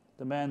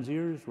 the man's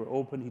ears were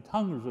opened, his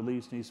tongue was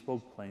released, and he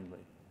spoke plainly.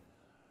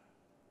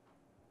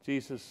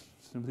 Jesus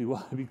simply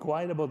wanted to be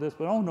quiet about this,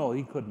 but oh no,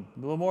 he couldn't.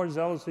 The more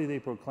zealously they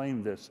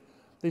proclaimed this.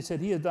 They said,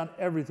 he has done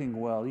everything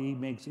well. He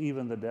makes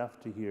even the deaf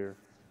to hear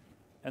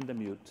and the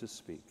mute to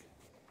speak.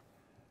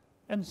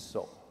 And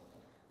so,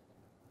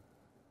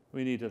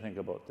 we need to think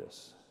about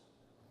this.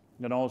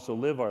 And also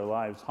live our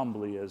lives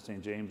humbly, as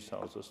St. James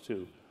tells us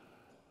too.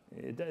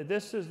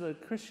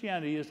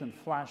 Christianity isn't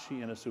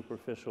flashy in a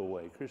superficial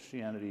way.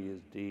 Christianity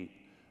is deep.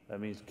 That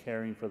means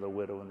caring for the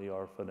widow and the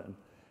orphan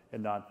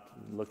and not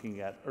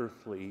looking at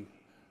earthly,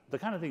 the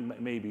kind of thing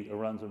maybe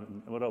Lorenzo,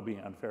 without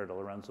being unfair to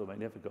Lorenzo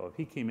Magnifico, if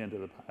he came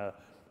into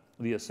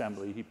the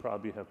assembly, he'd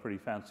probably have pretty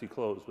fancy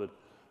clothes, but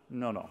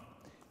no.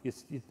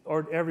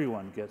 Or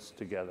everyone gets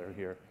together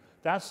here.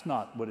 That's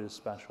not what is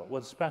special.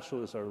 What's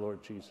special is our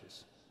Lord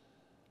Jesus.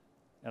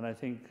 And I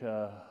think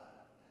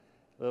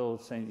little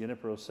St.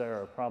 Junipero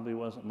Serra probably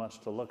wasn't much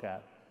to look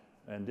at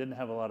and didn't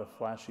have a lot of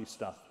flashy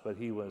stuff, but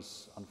he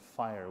was on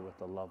fire with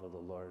the love of the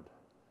Lord.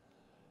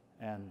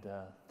 And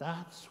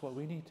that's what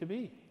we need to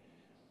be.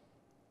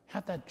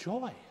 Have that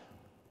joy.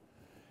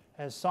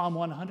 As Psalm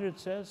 100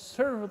 says,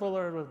 serve the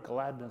Lord with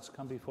gladness,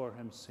 come before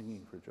him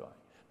singing for joy.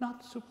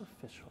 Not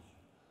superficial,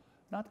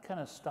 not kind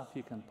of stuff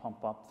you can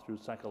pump up through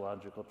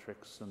psychological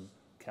tricks and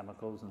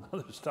chemicals and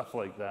other stuff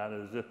like that.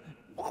 It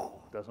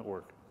doesn't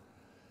work.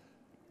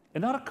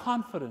 And not a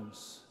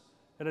confidence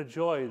and a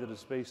joy that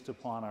is based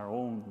upon our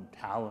own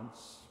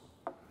talents,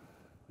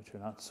 which are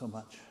not so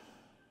much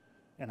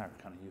and are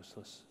kind of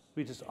useless.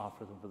 We just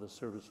offer them for the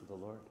service of the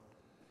Lord.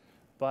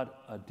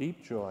 But a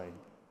deep joy,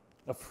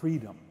 a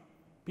freedom.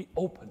 Be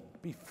open,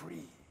 be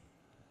free.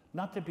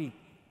 Not to be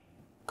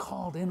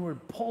called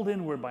inward, pulled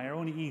inward by our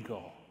own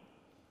ego,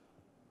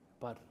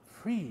 but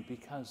free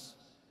because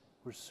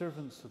we're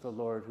servants of the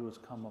Lord who has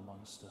come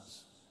amongst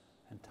us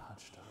and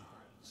touched our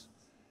hearts,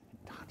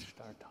 and touched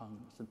our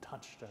tongues, and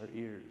touched our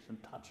ears,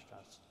 and touched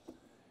us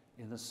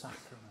in the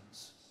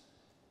sacraments.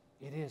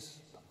 It is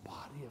the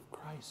body of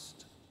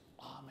Christ.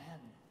 Amen.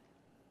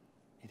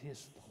 It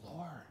is the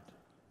Lord.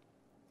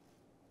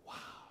 Wow,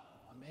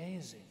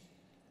 amazing.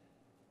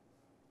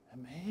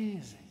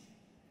 Amazing.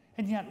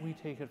 And yet we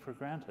take it for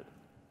granted.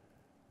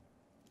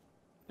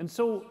 And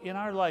so in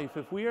our life,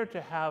 if we are to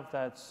have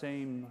that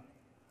same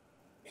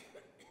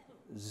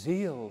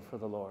zeal for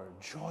the Lord,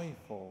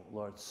 joyful,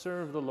 Lord,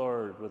 serve the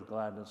Lord with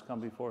gladness, come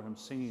before him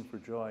singing for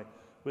joy,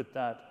 with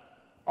that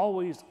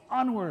always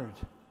onward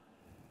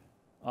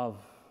of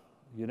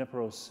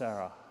Junipero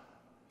Serra,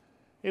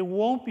 it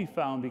won't be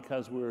found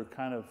because we're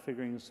kind of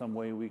figuring some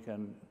way we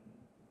can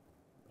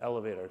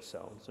elevate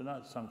ourselves. They're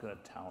not some kind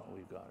of talent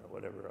we've got or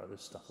whatever, other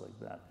stuff like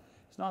that.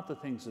 It's not the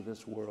things of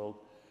this world.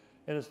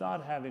 And it's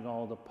not having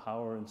all the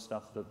power and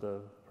stuff that the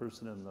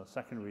person in the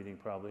second reading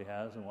probably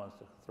has and wants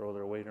to throw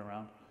their weight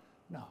around.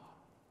 No.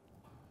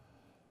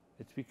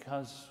 It's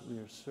because we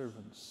are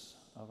servants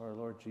of our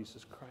Lord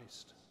Jesus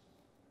Christ.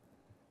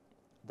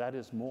 That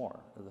is more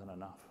than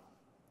enough.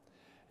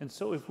 And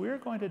so if we're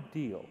going to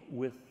deal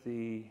with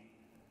the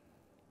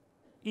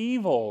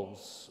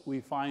evils we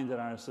find in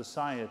our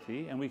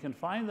society, and we can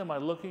find them by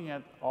looking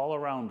at all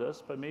around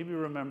us, but maybe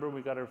remember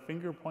we got our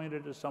finger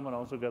pointed at someone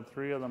else, we've got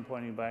three of them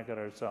pointing back at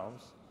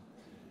ourselves.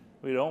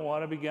 We don't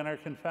want to begin our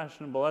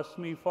confession, bless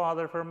me,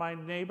 Father, for my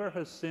neighbor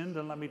has sinned,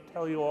 and let me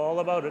tell you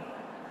all about it.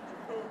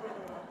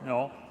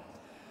 No.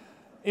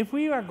 If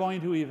we are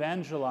going to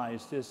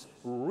evangelize this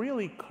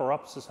really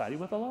corrupt society,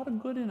 with a lot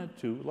of good in it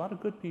too, a lot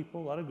of good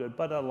people, a lot of good,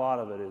 but a lot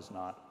of it is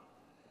not.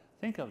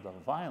 Think of the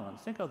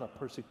violence. Think of the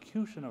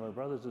persecution of our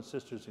brothers and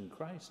sisters in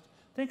Christ.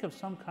 Think of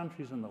some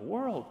countries in the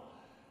world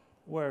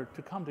where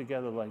to come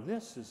together like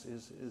this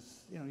is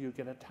you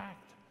get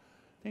attacked.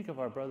 Think of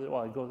our brothers.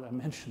 Well, I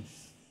mentioned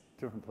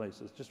different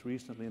places. Just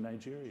recently in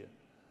Nigeria,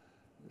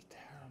 there's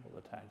terrible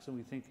attacks, and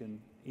we think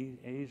in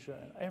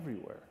Asia,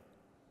 everywhere.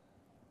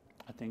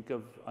 I think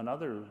of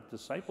another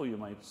disciple, you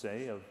might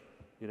say, of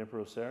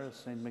Junipero Serra,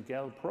 Saint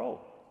Miguel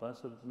Pro,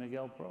 Blessed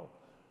Miguel Pro,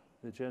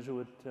 the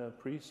Jesuit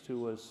priest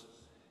who was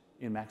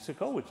in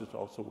Mexico, which is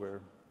also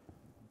where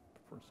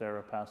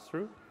Serra passed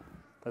through,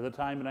 at the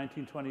time in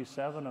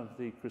 1927 of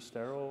the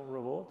Cristero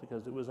revolt,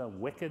 because it was a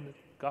wicked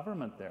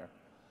government there.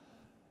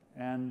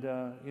 And,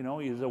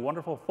 there's a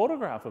wonderful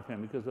photograph of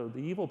him because the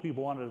evil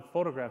people wanted to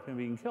photograph him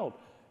being killed.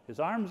 His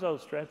arms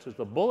outstretched as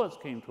the bullets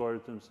came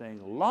towards him saying,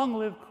 "Long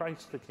live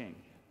Christ the King."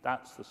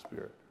 That's the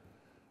spirit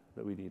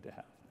that we need to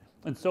have.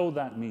 And so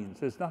that means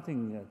there's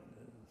nothing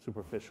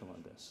superficial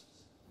in this.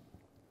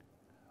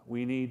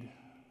 We need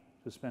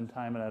to spend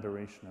time in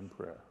adoration and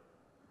prayer.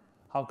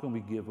 How can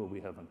we give what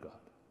we haven't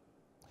got?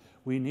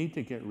 We need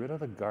to get rid of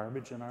the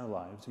garbage in our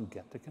lives and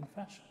get to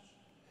confession.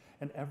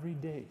 And every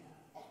day,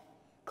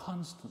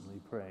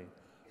 constantly pray,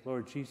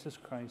 Lord Jesus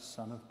Christ,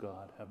 Son of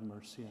God, have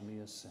mercy on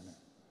me, a sinner.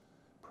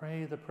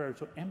 Pray the prayer.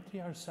 So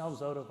empty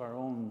ourselves out of our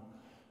own,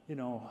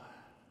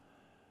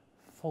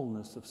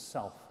 fullness of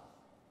self.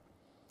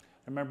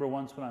 I remember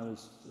once when I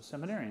was a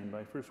seminarian,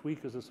 my first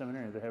week as a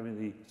seminarian, they're having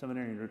the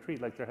seminarian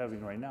retreat like they're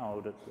having right now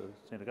out at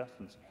St.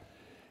 Augustine's.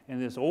 And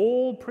this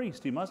old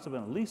priest, he must have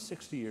been at least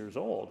 60 years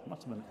old,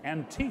 must have been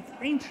antique,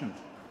 ancient,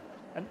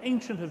 an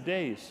ancient of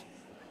days.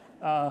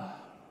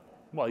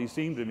 Well, he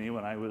seemed to me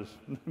when I was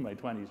in my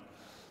 20s.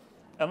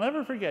 I'll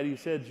never forget, he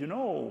said,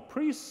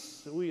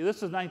 priests,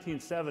 this is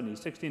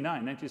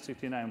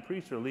 1969,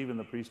 priests are leaving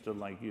the priesthood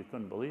like you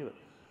couldn't believe it.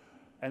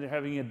 And they're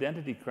having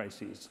identity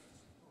crises.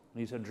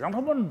 And he said,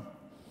 gentlemen,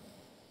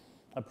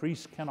 a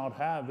priest cannot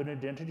have an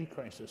identity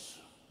crisis.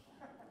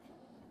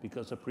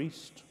 because a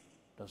priest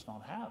does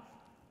not have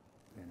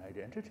an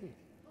identity.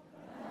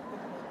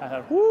 I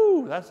thought,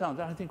 whoo, that sounds,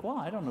 I think, well,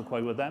 I don't know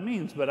quite what that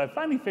means, but I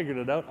finally figured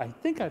it out. I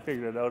think I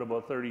figured it out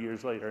about 30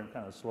 years later. I'm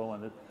kind of slow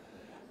on it.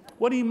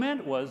 What he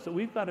meant was that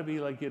we've got to be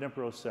like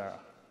Junipero Serra.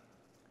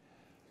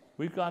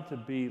 We've got to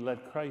be,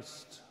 let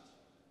Christ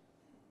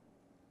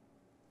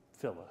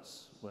fill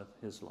us with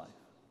his life.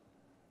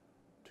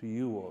 To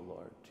you, O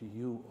Lord, to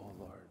you, O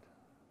Lord.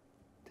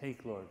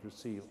 Take, Lord,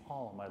 receive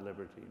all my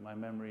liberty, my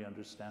memory,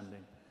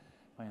 understanding,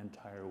 my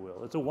entire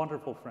will. It's a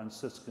wonderful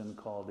Franciscan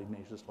called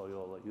Ignatius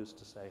Loyola used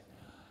to say,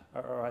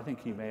 or I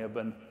think he may have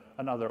been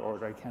another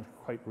order, I can't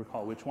quite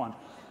recall which one.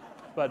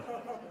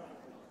 But,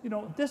 you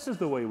know, this is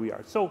the way we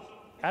are. So,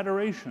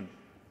 adoration,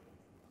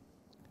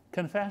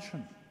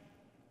 confession,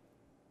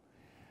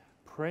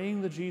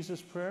 praying the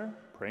Jesus prayer,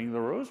 praying the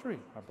rosary,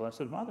 our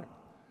Blessed Mother.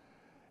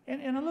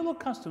 And a little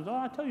customs. Oh,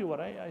 I'll tell you what,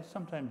 I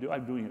sometimes do.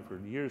 I'm doing it for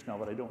years now,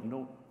 but I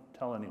don't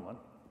tell anyone.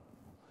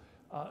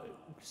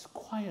 Just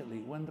quietly,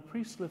 when the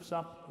priest lifts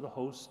up the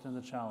host and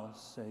the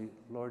chalice, say,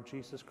 Lord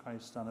Jesus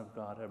Christ, Son of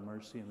God, have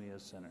mercy on me, a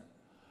sinner.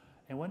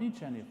 And when he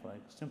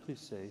genuflects, simply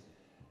say,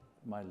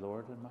 my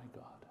Lord and my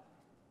God.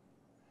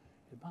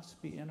 It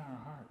must be in our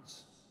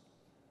hearts.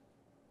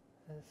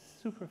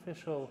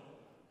 Superficial,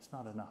 it's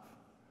not enough.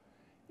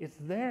 It's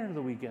there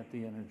that we get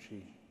the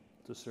energy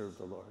to serve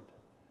the Lord.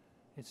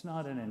 It's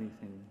not in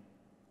anything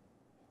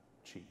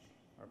cheap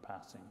or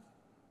passing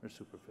or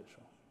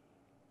superficial.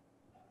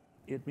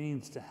 It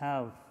means to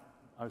have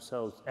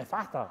ourselves,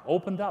 ephata,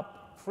 opened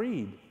up,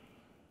 freed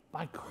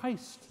by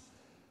Christ,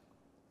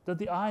 that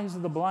the eyes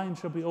of the blind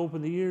shall be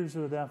opened, the ears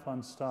of the deaf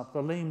unstopped,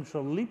 the lame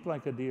shall leap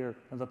like a deer,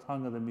 and the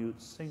tongue of the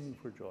mute sing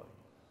for joy.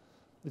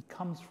 It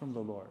comes from the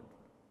Lord.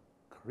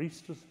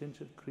 Christus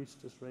vincit,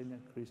 Christus regnat,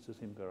 Christus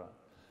imperat.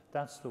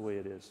 That's the way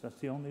it is. That's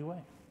the only way.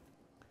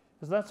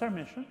 Because that's our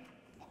mission.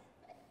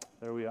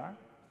 There we are.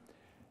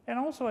 And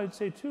also I'd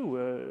say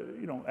too,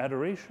 you know,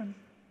 adoration,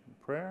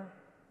 prayer,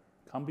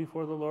 come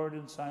before the Lord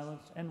in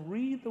silence, and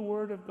read the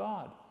Word of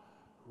God.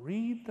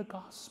 Read the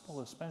Gospel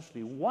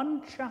especially.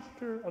 One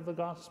chapter of the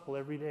Gospel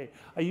every day.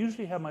 I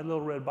usually have my little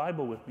red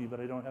Bible with me,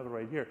 but I don't have it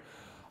right here.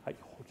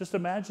 Just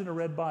imagine a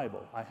red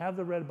Bible. I have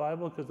the red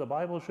Bible because the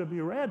Bible should be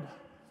read.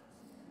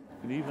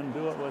 You can even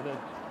do it with it.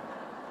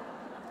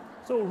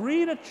 So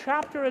read a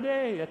chapter a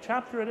day. A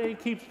chapter a day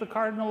keeps the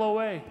cardinal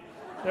away.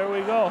 There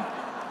we go.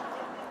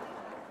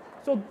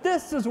 So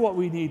this is what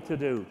we need to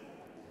do.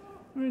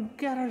 We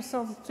get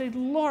ourselves, say,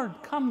 Lord,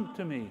 come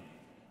to me.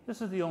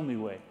 This is the only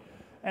way.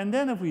 And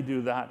then if we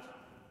do that,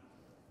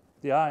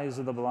 the eyes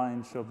of the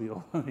blind shall be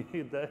opened.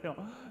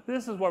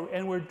 This is what,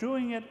 and we're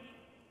doing it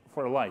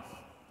for life.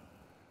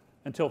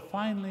 Until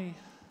finally,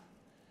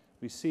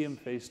 we see him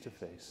face to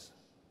face.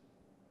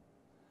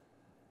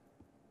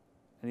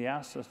 And he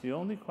asks us the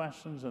only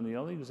questions and the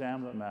only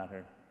exam that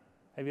matter.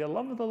 Have you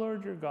loved the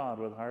Lord your God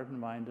with heart and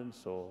mind and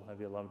soul?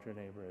 Have you loved your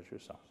neighbor as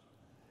yourself?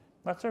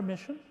 That's our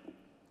mission.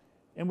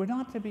 And we're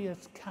not to be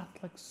as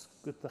Catholics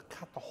with the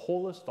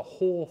catecholatus, the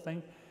whole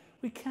thing.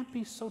 We can't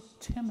be so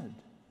timid.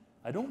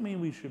 I don't mean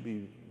we should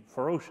be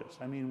ferocious.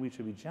 I mean we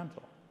should be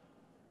gentle.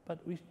 But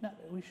we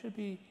should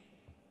be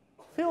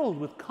filled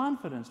with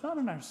confidence, not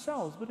in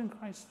ourselves, but in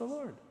Christ the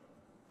Lord.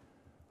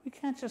 We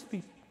can't just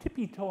be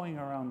tippy-toeing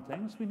around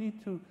things. We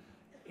need to,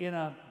 in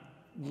a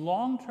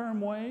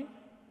long-term way,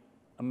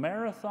 a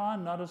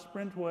marathon, not a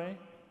sprint way,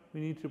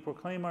 we need to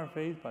proclaim our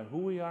faith by who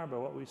we are, by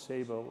what we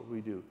say, by what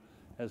we do.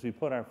 As we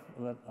put our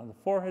on the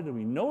forehead that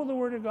we know the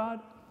Word of God,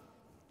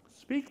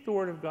 speak the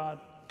Word of God,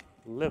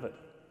 live it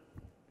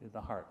in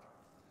the heart.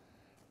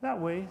 That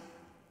way,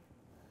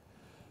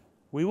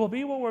 we will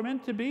be what we're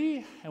meant to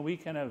be, and we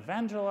can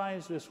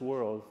evangelize this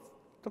world.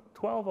 It took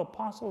 12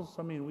 apostles.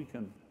 I mean, we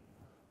can,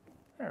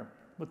 there,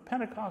 with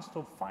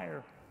Pentecostal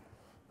fire,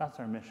 that's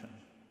our mission.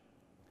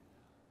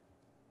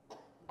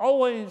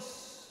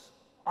 Always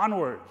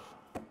onwards,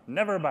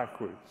 never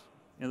backwards,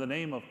 in the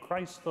name of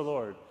Christ the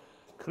Lord.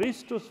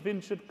 Christus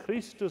vincit,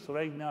 Christus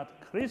regnat,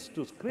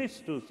 Christus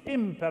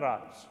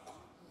imperat.